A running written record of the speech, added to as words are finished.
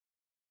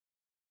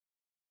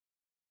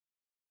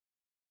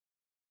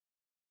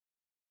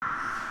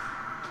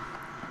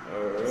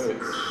Alright.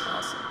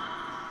 Awesome.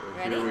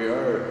 Ready? Here we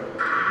are.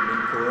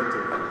 New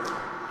collector.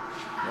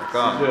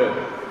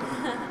 Welcome.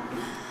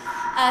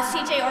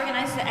 CJ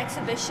organized the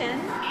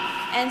exhibition,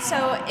 and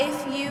so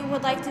if you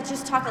would like to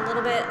just talk a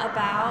little bit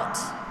about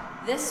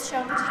this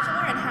show in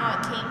particular and how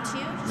it came to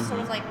you, just sort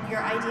of like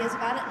your ideas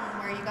about it and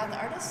where you got the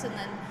artists, and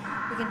then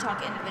we can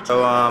talk individually.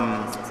 So,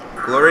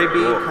 Glory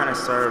Bead kind of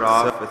started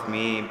off with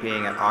me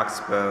being at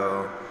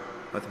Oxbow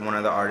with one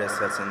of the artists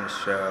that's in the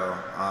show.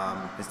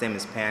 His name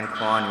is Kwon,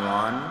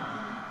 Yuan.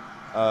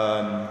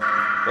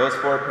 Those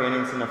 4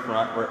 paintings in the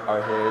front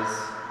are his.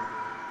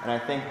 And I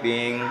think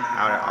being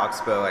out at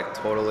Oxbow like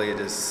totally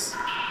just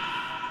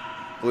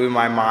blew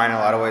my mind in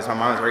a lot of ways. My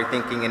mind was already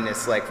thinking in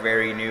this like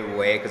very new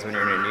way, because when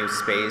you're in a new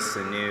space,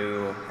 a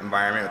new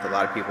environment with a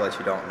lot of people that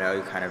you don't know,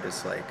 you kind of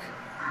just like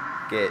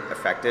get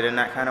affected in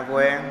that kind of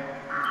way.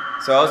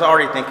 So I was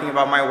already thinking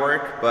about my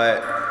work,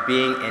 but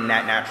being in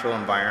that natural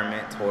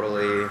environment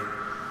totally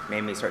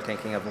made me start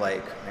thinking of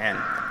like, man,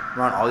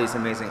 around all these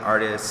amazing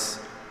artists,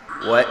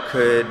 what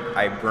could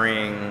I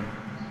bring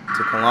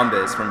to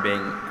Columbus from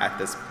being at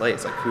this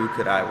place? Like, who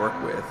could I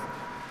work with?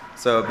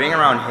 So being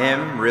around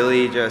him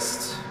really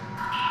just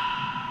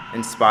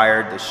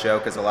inspired the show,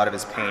 because a lot of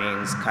his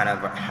paintings kind of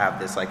have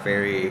this like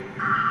very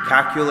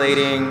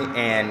calculating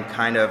and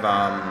kind of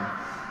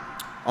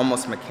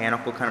almost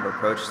mechanical kind of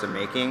approach to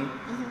making,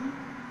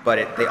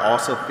 but they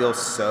also feel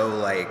so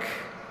like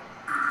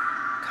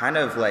kind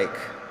of like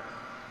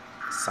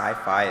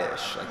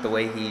sci-fi-ish. Like the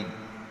way he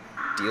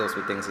deals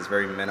with things is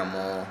very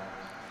minimal.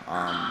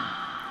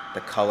 The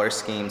color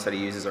schemes that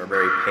he uses are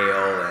very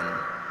pale, and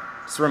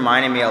it's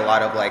reminding me a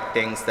lot of like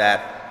things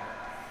that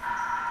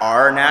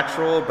are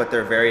natural, but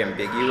they're very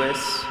ambiguous.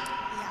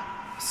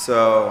 Yeah.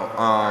 So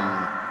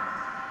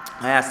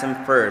I asked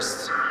him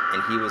first,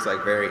 and he was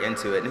like very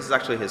into it. And this is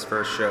actually his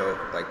first show,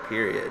 like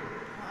period.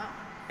 Wow.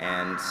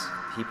 And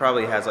he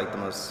probably has like the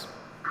most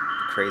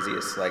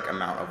craziest like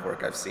amount of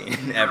work I've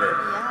seen ever.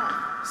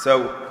 Yeah.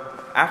 So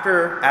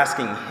after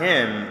asking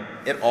him,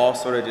 it all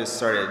sort of just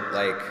started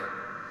like,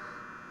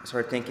 I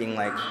started thinking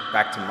like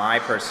back to my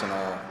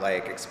personal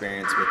like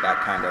experience with that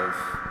kind of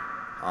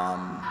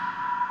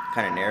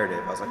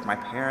narrative. I was like, my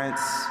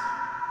parents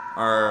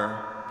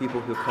are people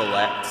who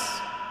collect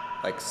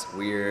like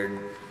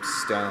weird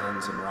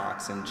stones and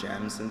rocks and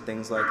gems and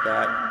things like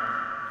that.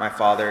 My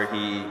father,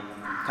 he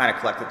kind of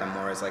collected them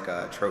more as like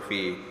a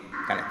trophy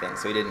kind of thing,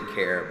 so he didn't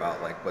care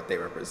about like what they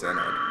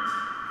represented.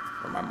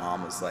 But my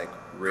mom was like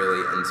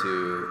really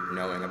into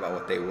knowing about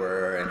what they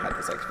were and had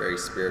this like very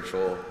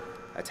spiritual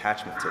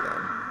attachment to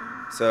them.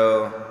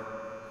 So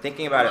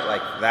thinking about it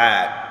like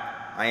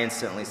that, I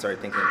instantly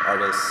started thinking of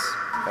artists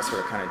that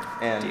sort of kind of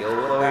deal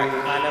with that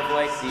kind of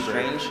like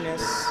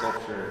strangeness.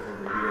 Sculpture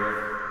over here.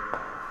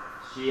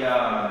 She's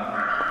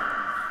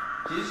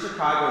a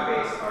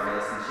Chicago-based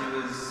artist, and she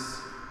was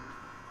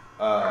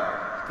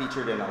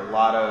featured in a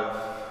lot of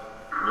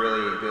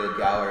really good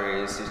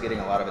galleries. She was getting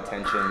a lot of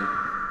attention,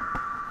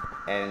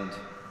 and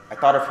I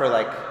thought of her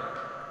like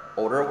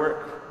older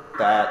work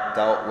that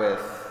dealt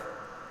with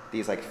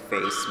these like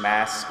face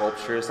mask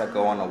sculptures that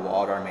go on the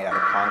wall that are made out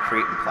of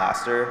concrete and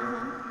plaster.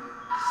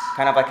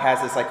 Kind of like has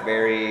this like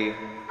very,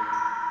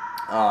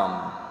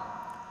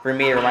 for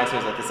me it reminds me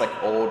of like this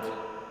like old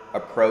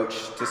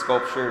approach to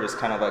sculpture, just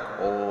kind of like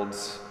old,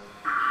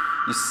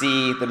 you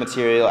see the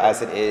material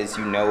as it is,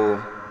 you know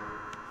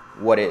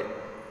what it,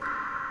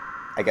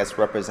 I guess,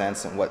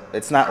 represents, and what,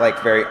 it's not like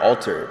very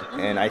altered.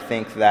 And I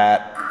think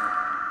that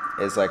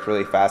is like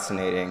really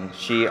fascinating.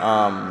 She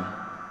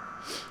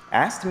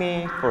asked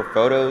me for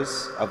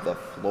photos of the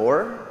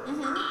floor,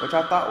 which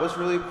I thought was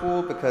really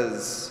cool,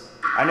 because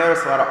I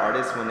noticed a lot of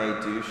artists when they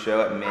do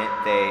show at Mint,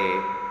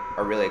 they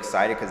are really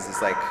excited because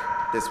it's like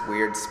this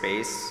weird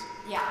space.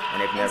 Yeah.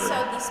 And so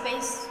the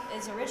space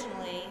is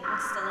originally,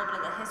 what's a little bit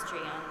of the history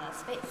on the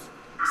space?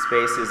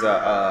 Space is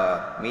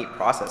a meat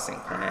processing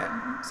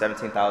plant,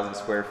 17,000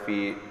 square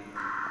feet.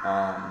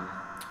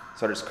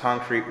 So there's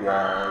concrete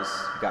walls,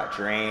 got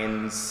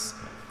drains,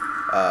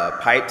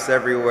 pipes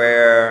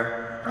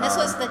everywhere. And this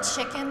was the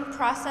chicken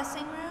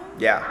processing room?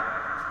 Yeah,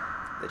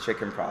 the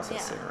chicken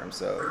processing room.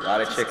 So a lot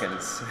of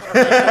chickens. A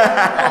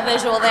little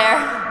visual there.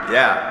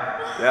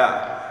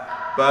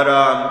 Yeah.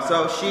 But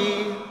so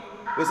she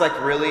was like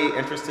really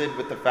interested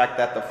with the fact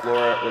that the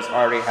floor was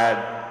already had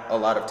a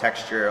lot of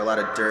texture, a lot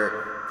of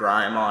dirt,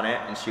 grime on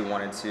it, and she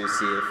wanted to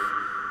see if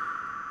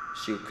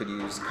she could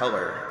use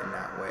color in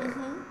that way.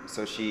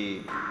 So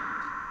she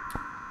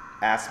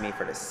asked me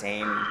for the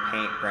same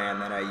paint brand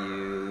that I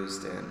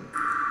used, and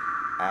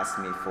asked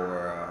me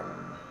for,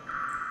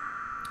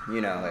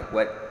 you know, like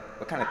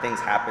what kind of things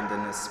happened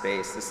in this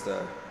space, just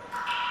to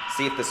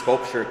see if the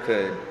sculpture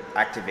could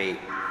activate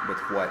with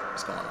what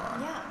was going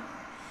on. Yeah.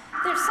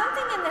 There's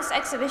something in this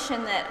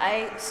exhibition that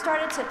I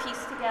started to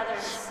piece together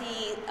to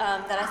see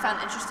that I found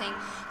interesting.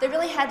 That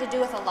really had to do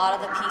with a lot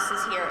of the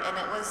pieces here, and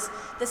it was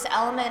this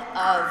element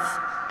of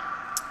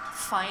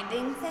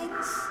finding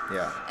things.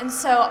 Yeah. And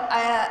so,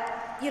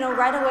 you know,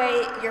 right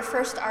away, your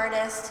first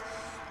artist,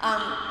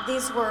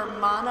 these were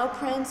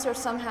monoprints, or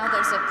somehow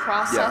there's a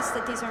process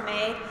that these are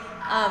made.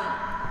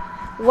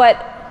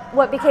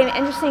 What became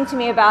interesting to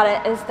me about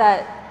it is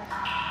that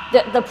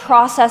the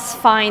process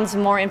finds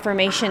more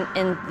information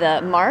in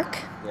the mark,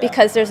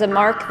 because there's a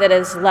mark that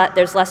is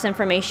there's less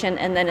information,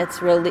 and then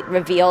it's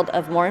revealed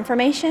of more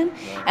information.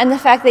 And the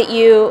fact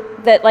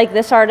that like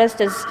this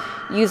artist is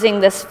using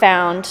this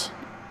found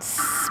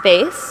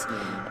space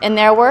in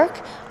their work,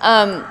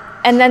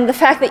 and then the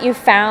fact that you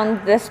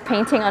found this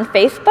painting on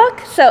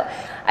Facebook. So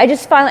I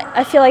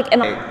feel like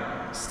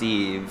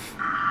Steve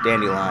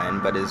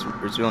Dandelion, but his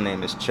real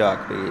name is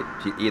Chuck,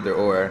 but either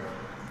or.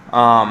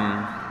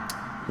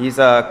 He's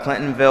a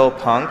Clintonville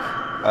punk,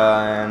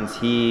 and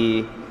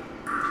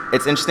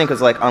it's interesting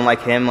because like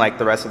unlike him, like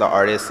the rest of the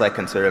artists like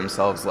consider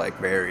themselves like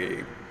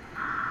very,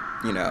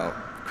 you know,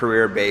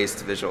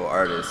 career-based visual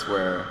artists,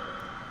 where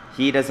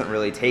he doesn't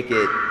really take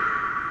it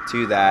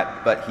to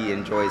that, but he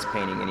enjoys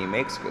painting and he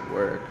makes good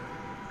work.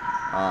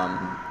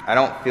 I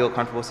don't feel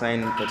comfortable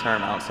saying the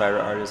term outsider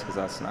artist because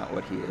that's not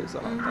what he is,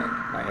 I don't think.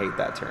 I hate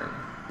that term.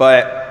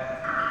 But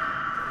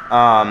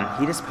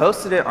he just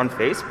posted it on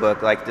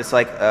Facebook, like just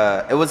like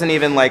it wasn't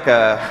even like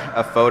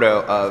a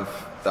photo of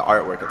the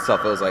artwork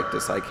itself. It was like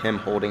just like him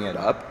holding it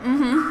up,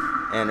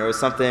 and there was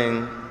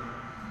something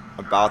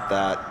about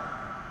that,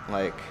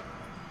 like,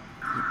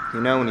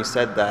 you know, when you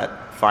said that,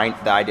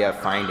 the idea of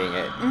finding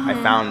it. I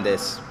found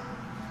this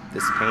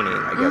painting,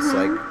 I guess,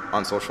 like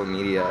on social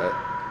media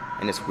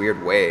in this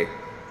weird way.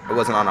 It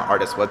wasn't on an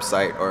artist's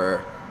website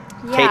or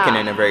taken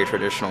in a very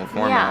traditional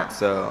format.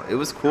 So it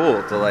was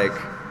cool to like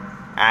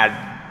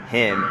add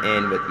him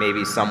in with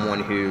maybe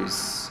someone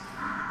who's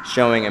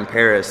showing in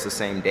Paris the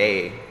same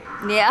day.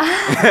 Yeah,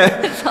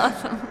 that's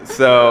awesome.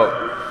 So,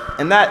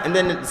 and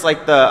then it's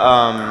like the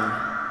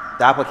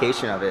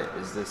application of it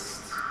is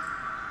just,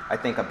 I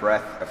think, a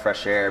breath of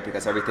fresh air,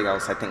 because everything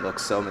else I think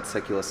looks so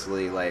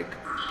meticulously, like,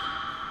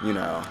 you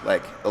know,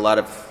 like a lot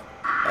of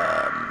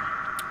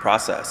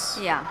process.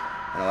 Yeah.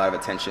 And a lot of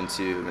attention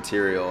to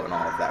material and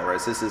all of that.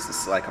 Whereas this is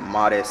just like a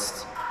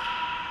modest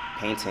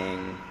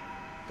painting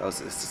that was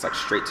just like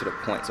straight to the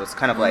point. So it's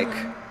kind of like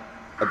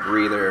a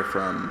breather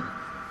from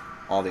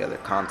all the other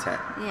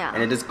content. Yeah.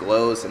 And it just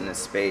glows in this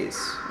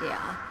space.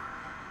 Yeah.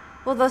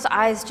 Well, those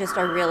eyes just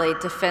are really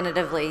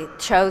definitively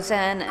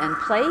chosen and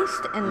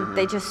placed, and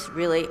they just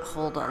really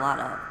hold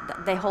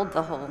they hold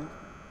the whole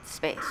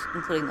space,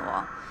 including the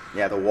wall.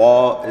 Yeah, the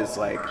wall is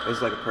like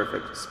a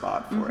perfect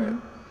spot for it.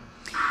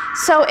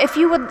 So if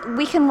you would,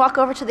 we can walk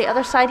over to the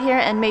other side here,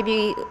 and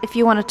maybe if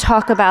you want to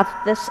talk about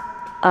this,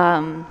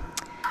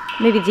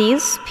 maybe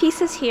these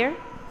pieces here.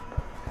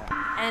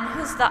 And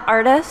who's the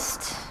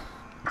artist?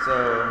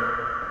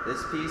 So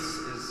this piece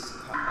is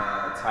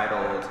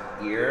titled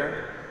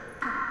Ear.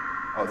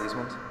 Oh, these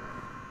ones?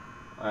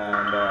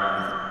 And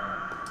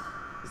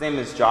his name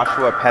is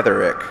Joshua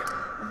Petherick.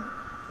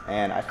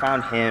 And I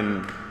found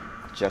him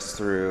just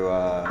through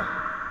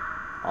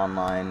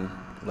online,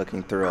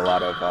 looking through a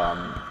lot of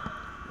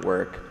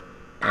work.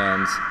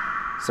 And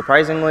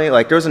surprisingly,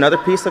 like, there was another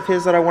piece of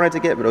his that I wanted to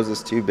get, but it was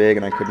just too big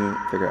and I couldn't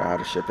figure out how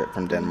to ship it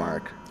from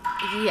Denmark.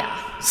 Yeah.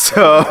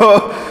 So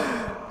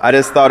I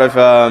just thought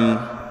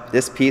of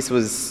this piece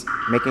was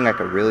making like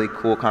a really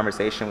cool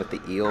conversation with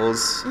the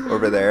eels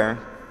over there.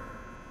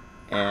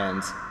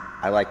 And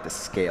I like the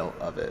scale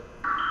of it.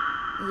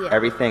 Yeah.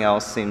 Everything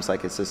else seems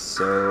like it's just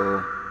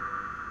so,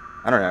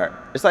 I don't know,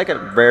 it's like a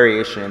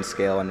variation in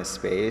scale in the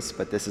space,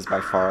 but this is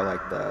by far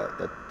like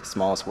the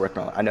smallest work.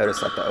 I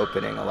noticed at the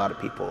opening, a lot of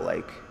people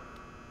like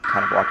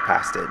kind of walked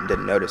past it and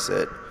didn't notice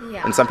it.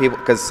 Yeah. And some people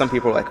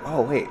were like,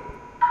 oh wait,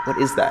 what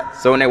is that?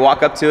 So when they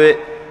walk up to it,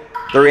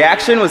 the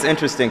reaction was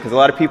interesting because a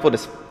lot of people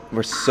just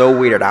were so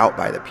weirded out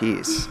by the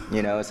piece.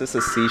 You know, it's just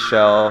a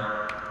seashell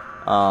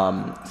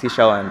and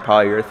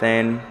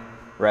polyurethane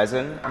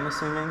resin, I'm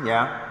assuming,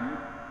 yeah.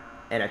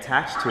 And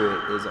attached to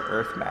it is an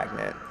earth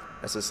magnet.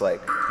 It's just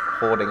like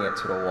holding it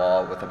to the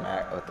wall with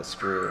a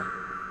screw.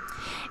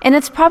 And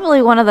it's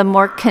probably one of the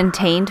more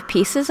contained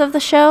pieces of the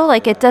show.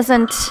 Like, it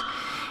doesn't,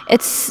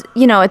 it's,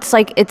 you know, it's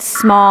like, it's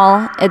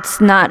small,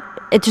 it's not,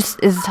 it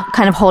just is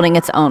kind of holding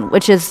its own,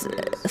 which is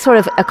sort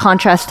of a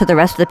contrast to the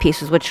rest of the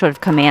pieces, which sort of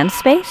command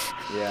space.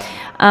 Yeah.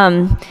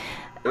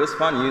 It was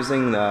fun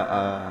using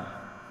the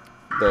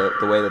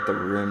way that the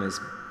room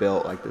is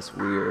built, like this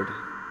weird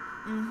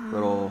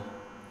little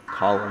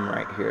column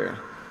right here.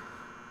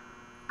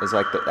 It's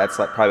like that's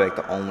like probably like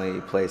the only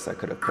place I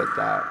could have put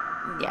that.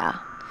 Yeah.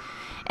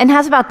 And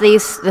how's about the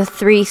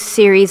 3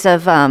 series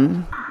of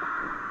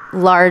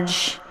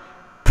large,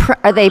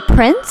 are they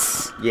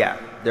prints? Yeah,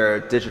 they're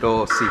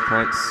digital C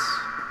prints.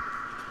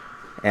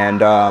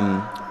 And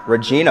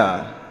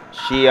Regina,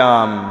 she,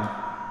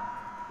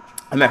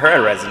 I met her at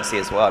residency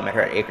as well. I met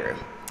her at Acre.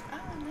 Oh,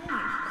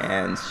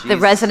 nice. And the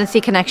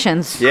residency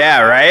connections.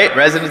 Yeah, right?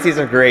 Residencies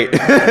are great.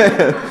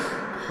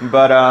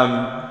 But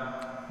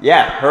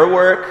yeah, her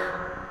work,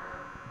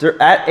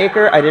 at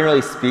Acre, I didn't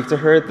really speak to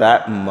her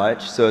that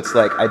much, so it's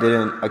like I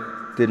didn't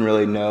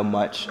really know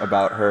much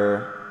about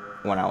her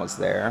when I was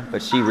there.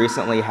 But she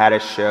recently had a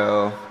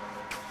show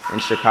in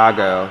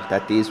Chicago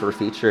that these were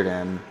featured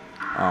in,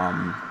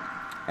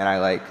 and I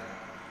like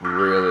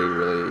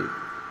really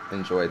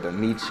enjoyed them.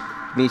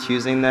 Me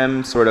choosing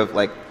them sort of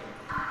like,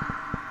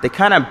 they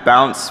kind of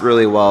bounce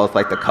really well with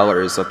like the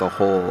colors of the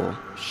whole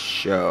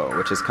show,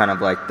 which is kind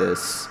of like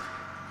this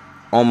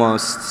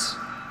almost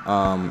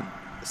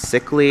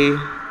sickly,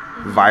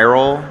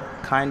 viral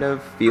kind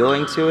of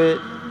feeling to it.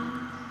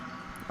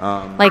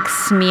 Like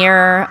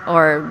smear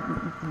or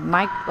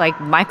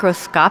like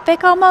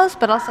microscopic almost,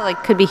 but also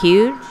like could be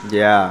huge.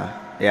 Yeah.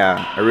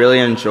 I really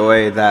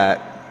enjoy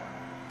that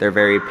they're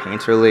very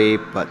painterly,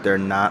 but they're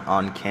not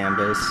on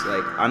canvas.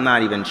 Like, I'm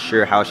not even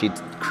sure how she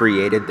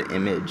created the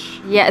image.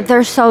 Yeah,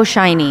 they're so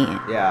shiny.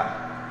 Yeah.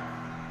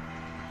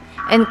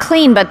 And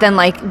clean, but then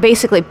like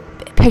basically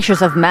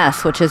pictures of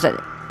mess, which is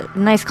a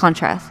nice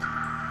contrast.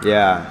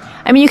 Yeah.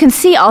 I mean, you can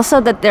see also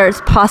that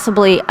there's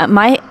possibly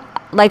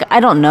I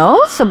don't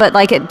know, but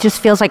like it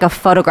just feels like a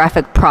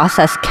photographic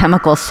process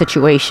chemical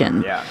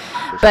situation. Yeah.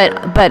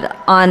 But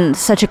on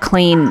such a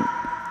clean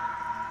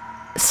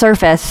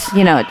surface,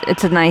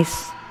 it's a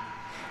nice,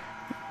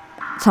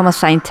 it's almost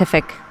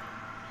scientific.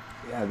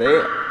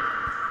 Yeah,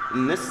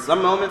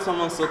 some moments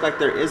almost look like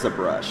there is a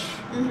brush.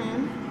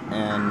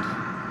 And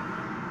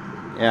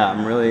yeah,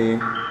 I'm really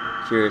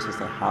curious as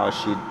to how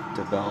she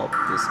developed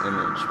this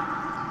image.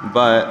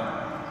 But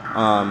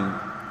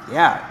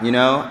yeah,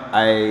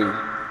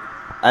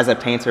 as a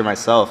painter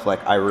myself,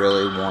 like I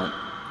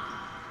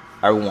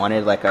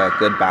wanted like a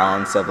good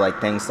balance of like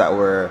things that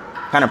were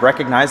kind of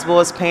recognizable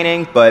as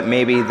painting, but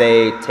maybe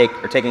they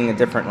are taking a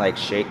different like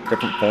shape,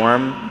 different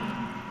form,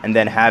 and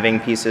then having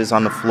pieces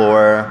on the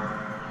floor.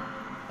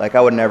 Like I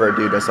would never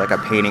do just like a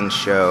painting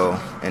show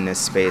in this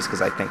space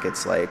because I think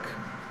it's like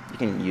you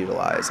can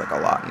utilize like a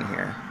lot in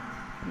here.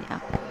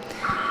 Yeah.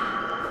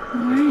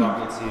 Let's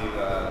walk into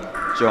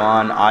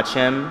Joeun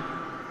Aatchim.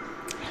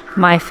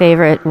 My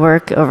favorite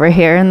work over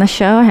here in the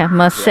show, I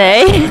must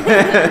say.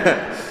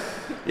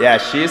 Yeah,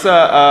 she's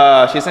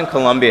in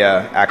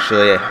Columbia,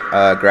 actually,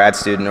 a grad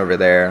student over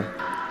there,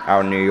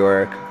 out in New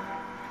York.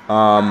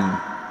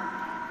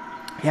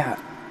 Yeah,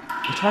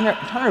 I'm trying to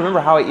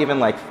remember how I even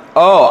like.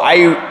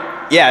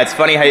 Yeah, it's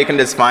funny how you can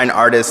just find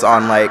artists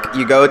on like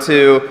you go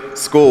to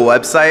school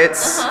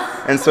websites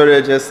and sort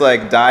of just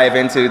like dive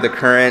into the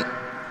current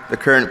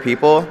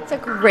people. It's a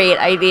great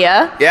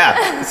idea.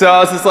 Yeah, so I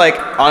was just like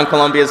on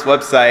Columbia's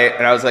website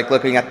and I was like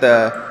looking at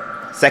the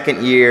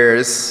second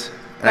years.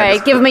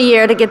 Right, give them a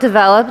year to get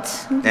developed.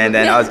 And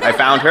then I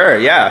found her,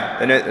 yeah.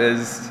 And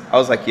I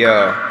was like,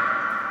 yo,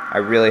 I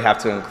really have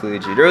to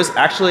include you. There was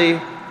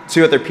actually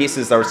 2 other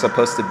pieces that were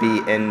supposed to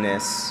be in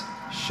this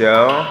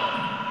show,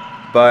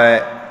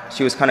 but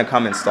she was kind of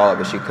come install it,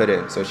 but she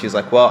couldn't. So she's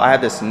like, well, I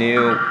have this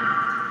new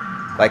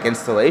like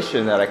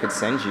installation that I could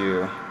send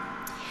you.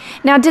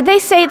 Now, did they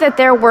say that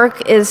their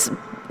work is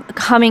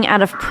coming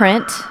out of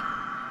print?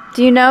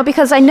 Do you know?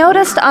 Because I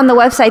noticed on the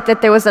website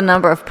that there was a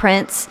number of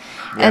prints,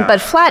 but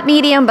flat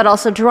medium, but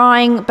also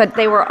drawing, but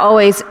they were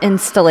always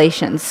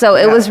installations. So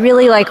it was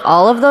really like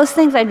all of those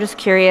things. I'm just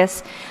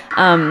curious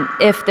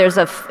if there's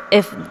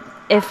if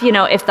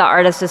the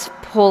artist is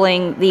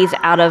pulling these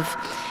out of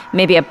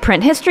maybe a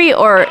print history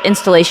or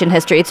installation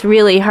history. It's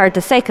really hard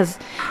to say because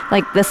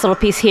like this little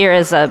piece here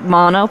is a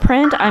mono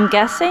print, I'm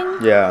guessing.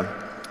 Yeah.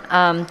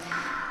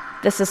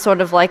 This is sort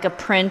of like a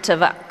print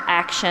of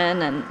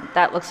action, and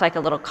that looks like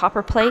a little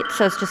copper plate.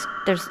 So it's just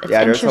it's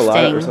interesting.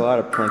 There's a lot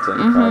of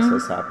printing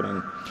process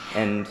happening,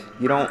 and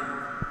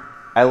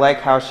I like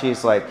how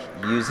she's like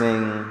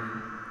using,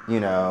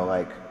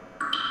 like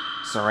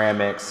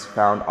ceramics,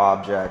 found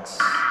objects,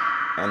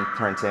 and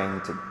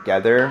printing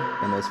together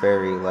in this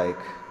very like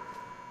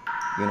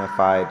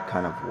unified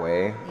kind of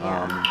way.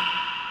 Yeah.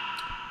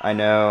 I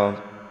know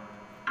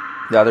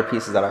the other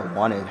pieces that I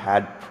wanted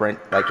had print,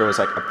 like there was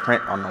like a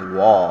print on the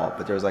wall,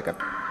 but there was like a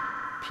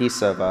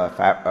piece of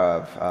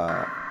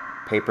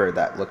paper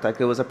that looked like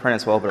it was a print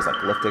as well, but it's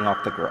like lifting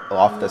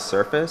off the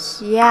surface.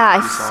 Yeah,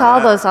 I saw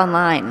those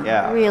online.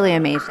 Yeah. Really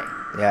amazing.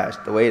 Yeah,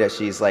 the way that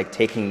she's like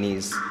taking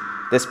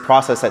this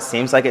process that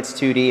seems like it's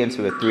 2D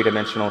into a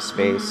 3-dimensional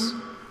space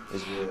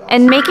is really awesome.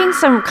 And making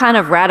some kind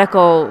of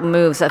radical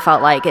moves, it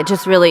felt like. It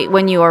just really,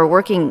 when you are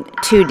working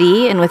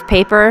 2D and with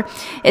paper,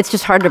 it's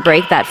just hard to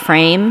break that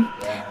frame.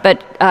 Yeah.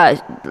 But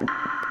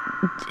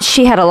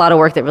she had a lot of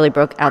work that really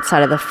broke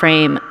outside of the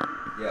frame.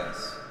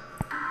 Yes.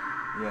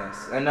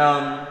 And,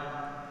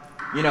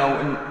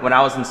 when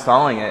I was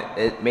installing it,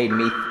 it made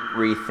me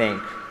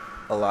rethink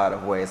a lot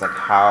of ways, like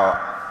how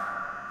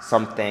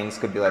some things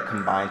could be like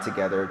combined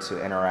together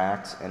to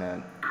interact in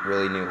a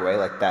really new way,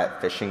 like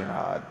that fishing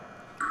rod,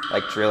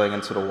 like drilling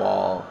into the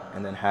wall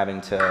and then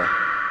having to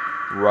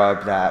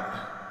rub that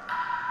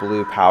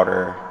blue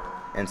powder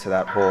into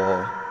that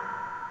hole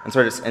and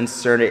sort of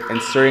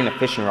inserting a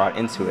fishing rod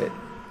into it.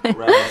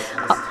 Right.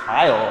 And this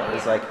tile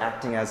is like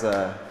acting as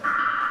a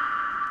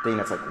thing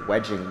that's like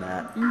wedging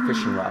that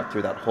fishing rod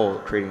through that hole,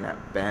 creating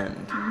that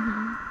bend.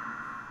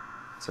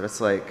 So that's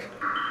like,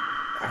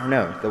 I don't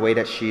know, the way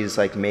that she's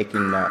like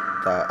making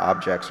the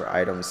objects or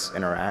items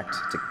interact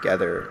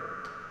together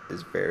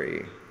is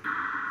very,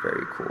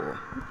 very cool.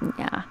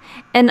 Yeah.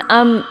 And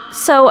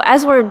so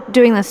as we're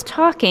doing this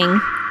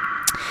talking,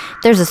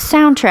 There's a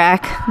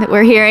soundtrack that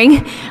we're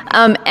hearing,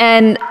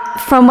 and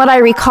from what I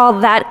recall,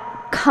 that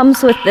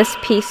comes with this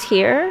piece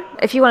here.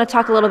 If you want to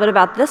talk a little bit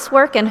about this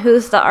work and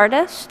who's the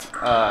artist? The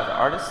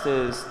artist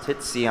is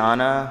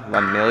Tiziana,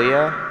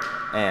 Melia,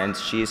 and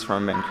she's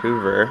from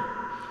Vancouver.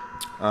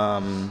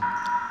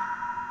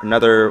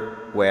 Another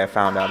way I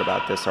found out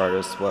about this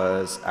artist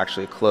was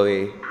actually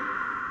Chloe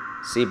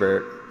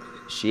Seibert.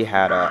 She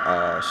had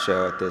a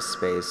show at this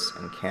space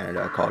in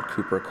Canada called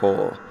Cooper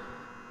Cole,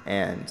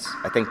 and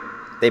I think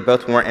they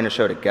both weren't in a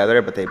show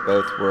together, but they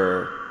both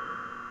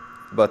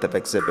have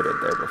exhibited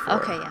there before.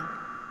 Okay, yeah.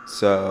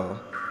 So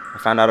I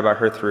found out about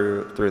her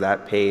through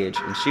that page,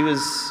 and she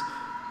was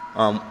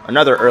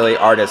another early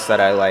artist that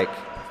I like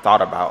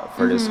thought about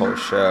for this whole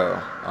show.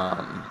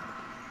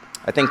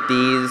 I think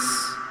these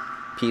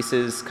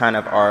pieces kind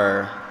of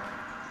are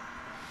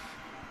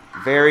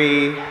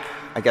very,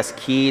 I guess,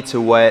 key to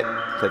what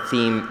the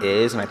theme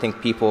is, and I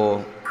think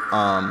people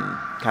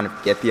kind of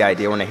get the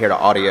idea when they hear the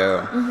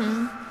audio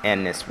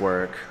and this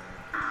work,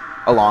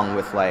 along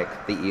with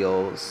like the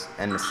eels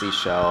and the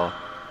seashell.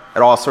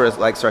 It all sort of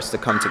like starts to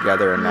come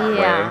together in that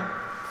way.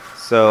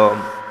 So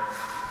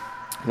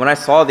when I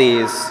saw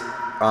these,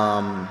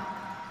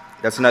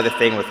 that's another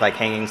thing with like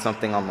hanging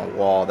something on the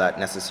wall that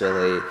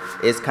necessarily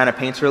is kind of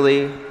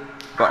painterly,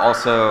 but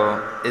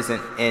also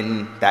isn't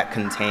in that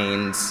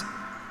contains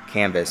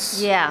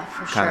canvas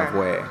kind of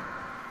way.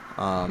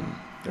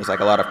 There's like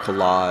a lot of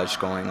collage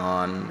going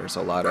on. There's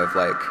a lot of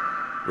like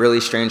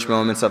really strange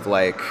moments of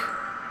like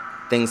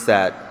things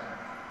that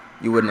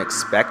you wouldn't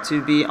expect to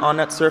be on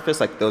that surface.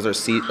 Like those are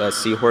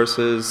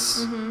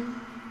seahorses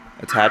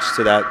attached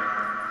to that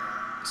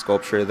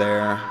sculpture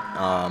there.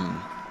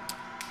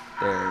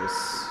 There's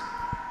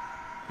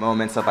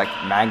moments of like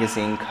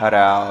magazine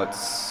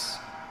cutouts.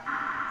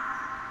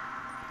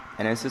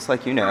 And it's just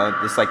like, you know,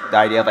 this like the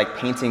idea of like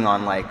painting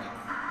on like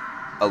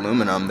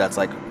aluminum that's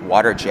like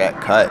water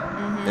jet cut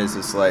is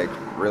just like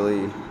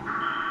really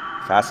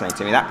fascinating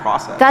to me, that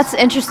process. That's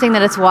interesting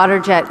that it's water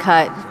jet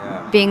cut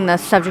being the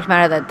subject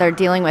matter that they're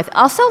dealing with.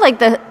 Also,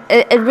 like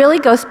it really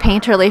goes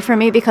painterly for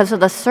me because of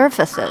the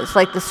surfaces.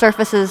 Like the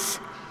surfaces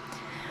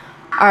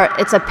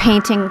it's a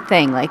painting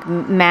thing, like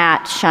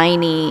matte,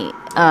 shiny,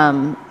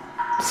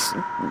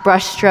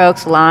 brush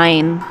strokes,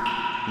 line.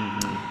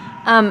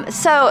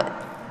 So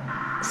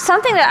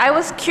something that I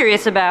was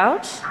curious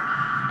about,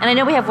 and I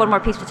know we have one more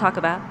piece to talk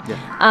about,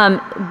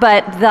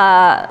 but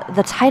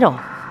the title,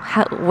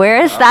 where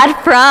is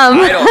that from?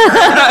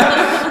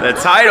 The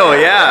title,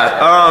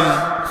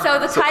 yeah. So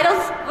what's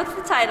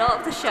the title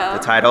of the show?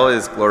 The title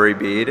is GLORY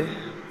BEAD,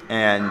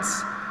 and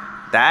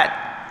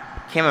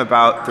that came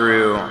about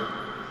through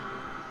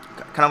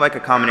kind of like a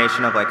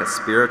combination of like a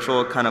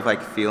spiritual kind of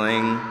like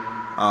feeling,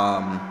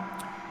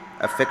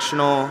 a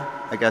fictional,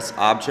 I guess,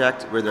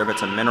 object, whether if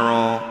it's a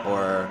mineral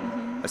or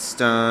a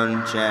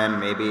stone, gem,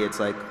 maybe it's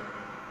like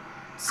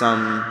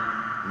some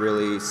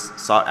really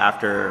sought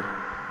after,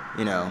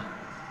 you know,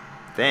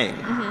 thing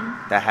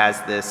that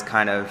has this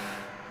kind of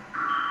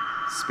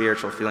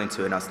spiritual feeling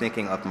to it. And I was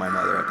thinking of my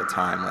mother at the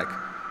time, like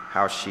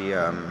how she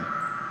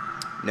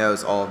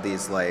knows all of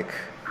these like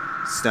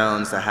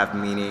stones that have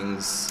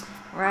meanings.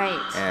 Right.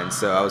 And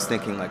so I was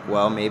thinking like,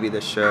 well, maybe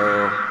the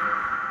show,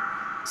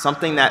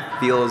 something that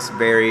feels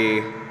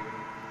very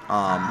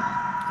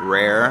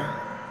rare,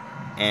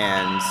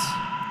 and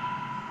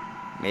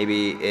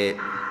maybe it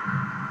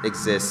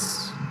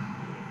exists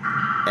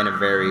in a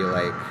very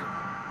like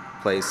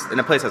place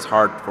that's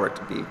hard for it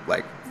to be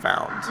like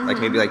found. Like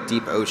maybe like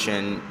deep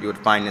ocean, you would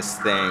find this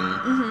thing,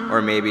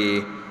 or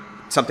maybe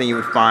something you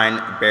would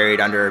find buried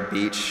under a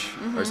beach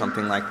or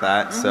something like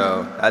that.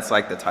 So that's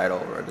like the title,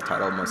 where the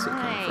title mostly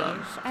came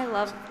from. I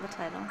love the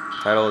title.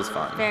 Title is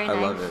fun. Very nice. I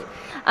love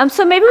it.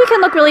 So maybe we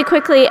can look really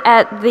quickly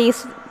at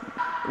these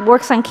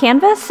works on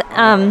canvas.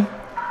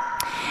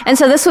 And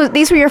so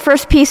these were your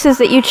first pieces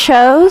that you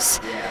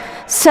chose.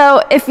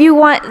 So if you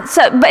want,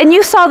 and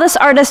you saw this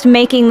artist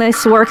making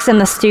these works in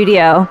the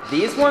studio.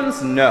 These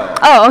ones, no.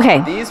 Oh,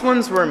 okay. These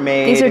ones were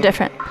made. These are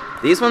different.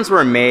 These ones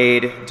were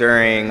made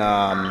during,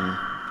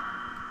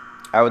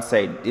 I would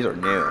say these are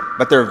new,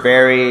 but they're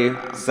very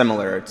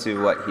similar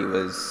to what he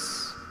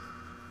was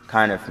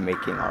kind of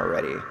making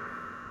already.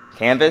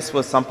 Canvas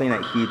was something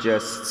that he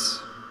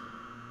was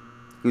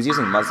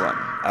using muslin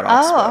at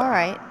Oxford. Oh, all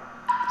right.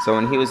 So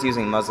when he was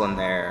using muslin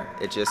there,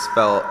 it just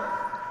felt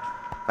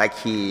like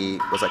he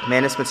was like,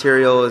 man, this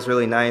material is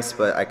really nice,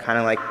 but I kind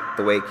of like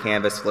the way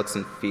canvas looks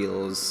and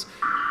feels,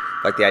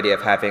 like the idea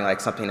of having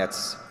like something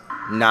that's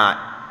not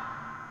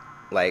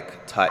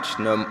like touched,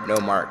 no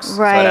marks.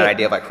 Right. So that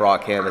idea of like raw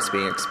canvas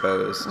being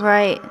exposed.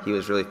 Right. He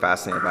was really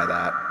fascinated by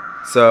that.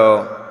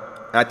 So,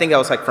 and I think that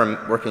was like from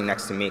working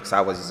next to me, because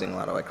I was using a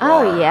lot of like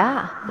raw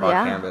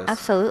canvas.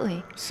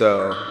 Absolutely.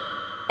 So.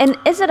 And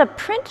is it a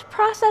print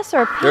process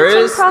or a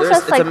painting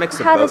process? It's a mix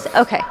of both.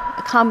 Okay,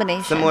 a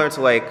combination. Similar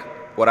to like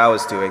what I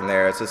was doing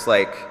there. It's just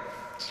like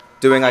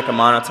doing like a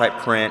monotype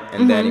print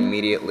and then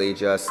immediately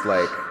just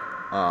like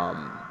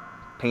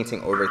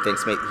painting over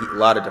things. Make a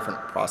lot of different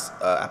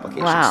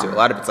applications too. A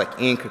lot of it's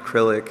like ink,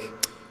 acrylic,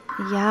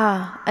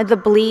 Yeah, and the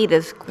bleed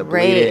is The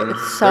great. bleeding.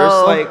 It's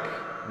so. There's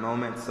like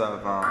moments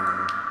of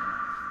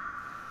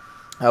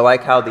I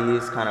like how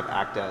these kind of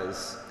act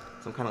as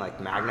some kind of like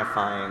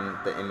magnifying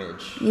the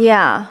image.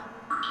 Yeah.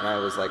 And I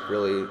was like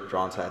really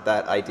drawn to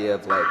that idea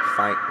of like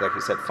like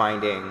you said,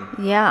 finding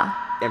Yeah.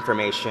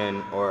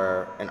 information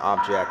or an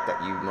object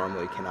that you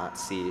normally cannot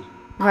see.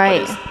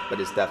 Right. But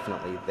is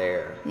definitely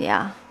there.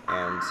 Yeah.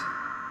 And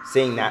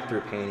seeing that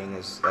through painting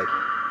is like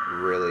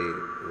really,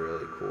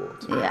 really cool.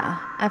 Yeah,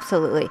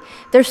 absolutely.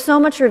 There's so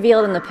much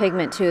revealed in the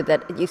pigment too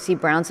that you see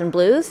browns and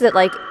blues that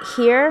like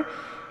here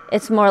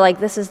it's more like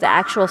this is the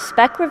actual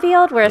speck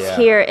revealed, whereas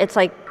here it's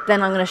like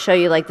then I'm going to show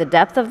you like the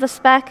depth of the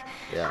speck.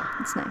 Yeah.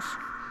 It's nice.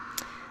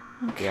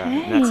 Okay. Yeah,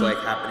 and that's like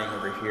happening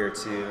over here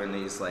too in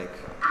these like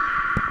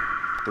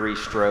 3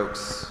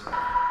 strokes.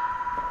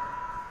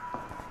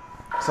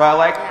 So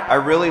I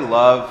really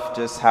love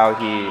just how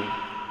he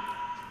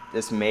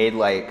just made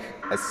like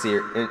a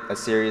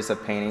series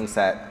of paintings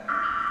that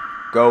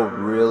go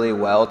really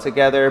well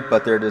together,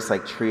 but they're just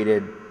like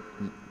treated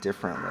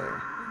differently.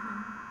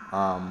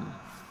 And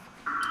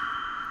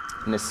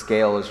the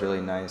scale is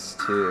really nice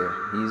too.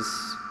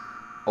 He's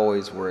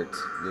always worked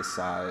this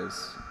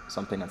size,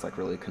 something that's like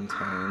really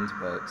contained,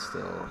 but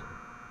still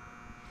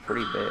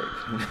pretty big.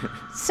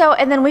 So,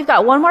 and then we've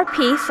got one more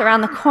piece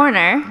around the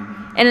corner,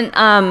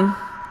 and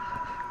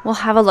we'll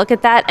have a look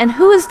at that. And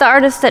who is the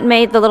artist that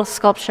made the little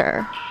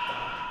sculpture?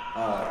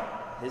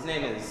 His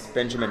name is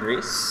Benjamin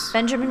Reiss.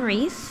 Benjamin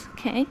Reiss.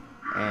 Okay.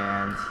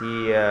 And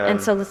he.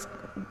 And so let's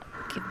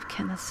give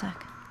Ken a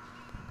sec.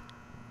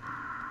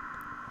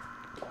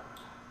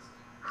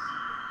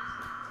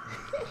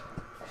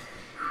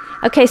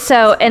 Okay,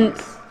 so and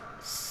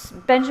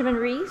Benjamin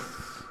Reiss.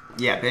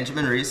 Yeah,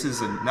 Benjamin Reiss is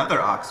another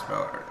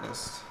Oxbow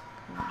artist.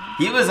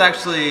 He was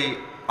actually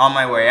on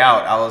my way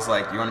out. I was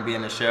like, "You want to be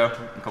in the show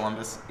in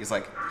Columbus?" He's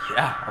like,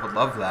 "Yeah, I would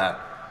love that."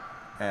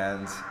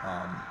 And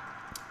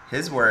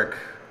his work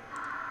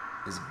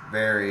is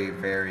very,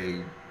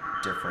 very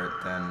different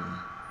than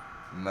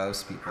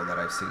most people that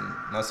I've seen.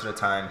 Most of the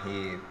time,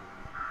 he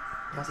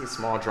has these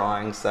small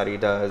drawings that he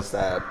does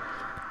that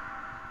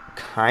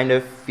kind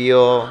of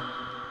feel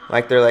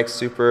like they're like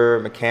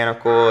super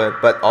mechanical,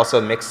 but also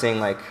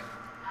mixing like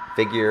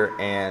figure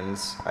and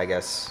I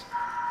guess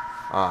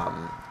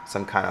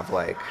some kind of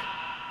like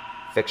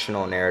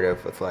fictional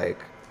narrative with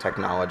like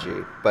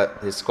technology. But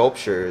his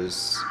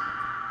sculptures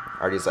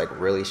are these like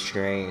really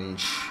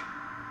strange,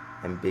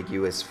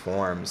 ambiguous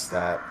forms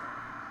that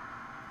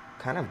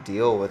kind of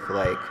deal with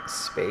like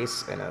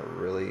space in a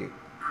really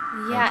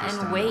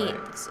and weight.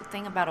 It's a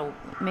thing about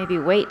maybe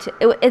weight.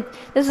 This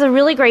is a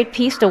really great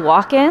piece to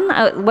walk in.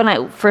 When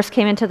I first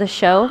came into the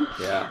show,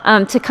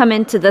 to come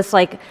into this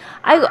like,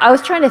 I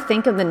was trying to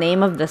think of the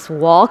name of this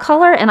wall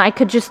color, and I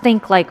could just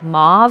think like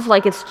mauve.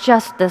 Like it's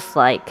just this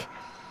like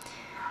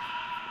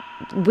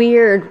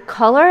weird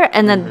color,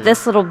 and then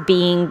this little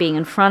being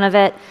in front of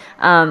it.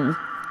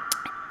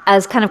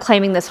 As kind of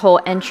claiming this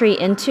whole entry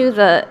into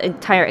the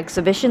entire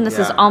exhibition. This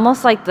is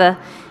almost like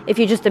if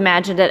you just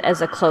imagined it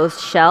as a closed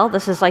shell,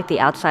 this is like the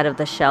outside of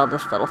the shell,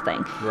 this little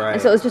thing. Right.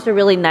 And so it was just a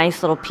really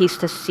nice little piece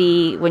to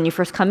see when you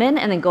first come in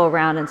and then go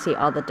around and see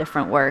all the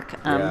different work.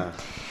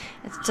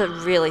 It's a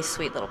really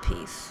sweet little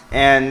piece.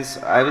 And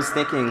I was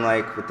thinking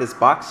like with this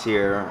box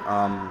here,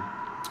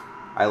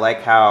 I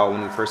like how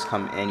when you first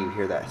come in, you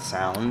hear that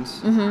sound.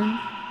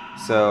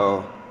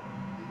 So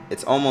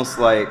it's almost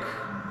like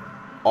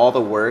all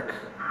the work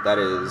that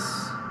is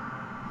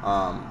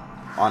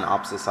on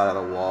opposite side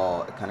of the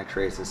wall, it kind of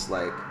creates this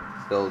like,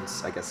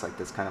 builds, I guess, like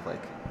this kind of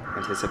like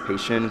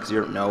anticipation because you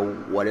don't know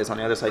what is on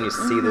the other side. And you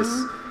see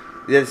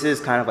this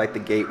is kind of like the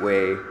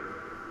gateway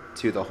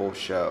to the whole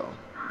show.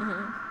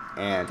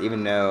 And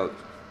even though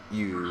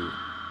you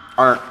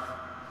aren't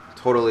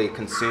totally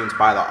consumed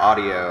by the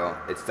audio,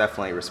 it's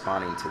definitely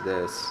responding to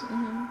this.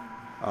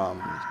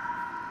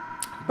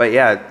 But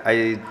yeah,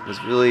 I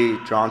was really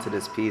drawn to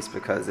this piece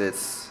because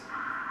it's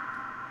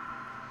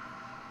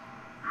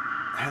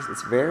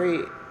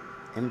very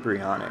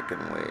embryonic in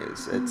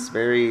ways. It's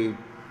very,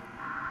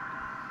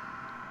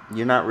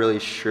 you're not really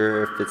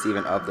sure if it's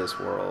even of this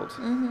world.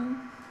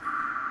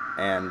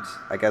 And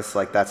I guess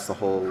like that's the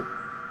whole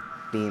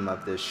theme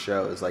of this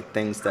show is like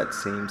things that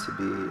seem to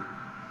be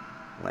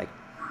like,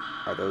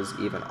 are those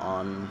even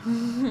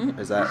on?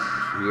 Is that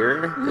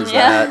here?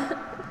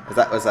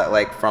 Was that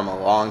like from a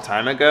long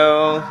time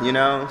ago, you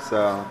know?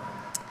 So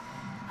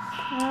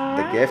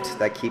the gift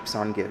that keeps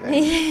on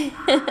giving.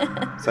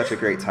 Such a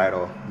great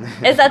title.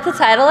 Is that the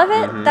title of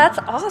it? That's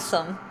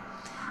awesome.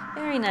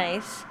 Very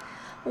nice.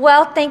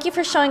 Well, thank you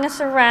for showing us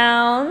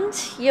around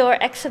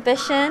your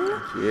exhibition.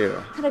 Thank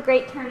you. Had a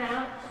great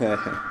turnout.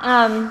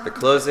 The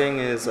closing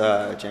is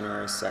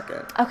January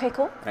 2nd. Okay,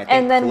 cool.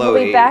 And then we'll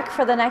be back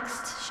for the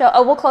next show.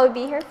 Oh, will Chloe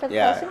be here for the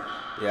closing?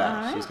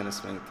 Yeah, she's going to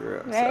swing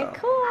through. Very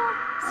cool.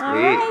 Sweet. All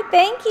right,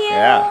 thank you.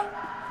 Yeah.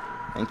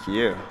 Thank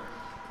you.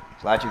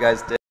 Glad you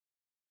guys did.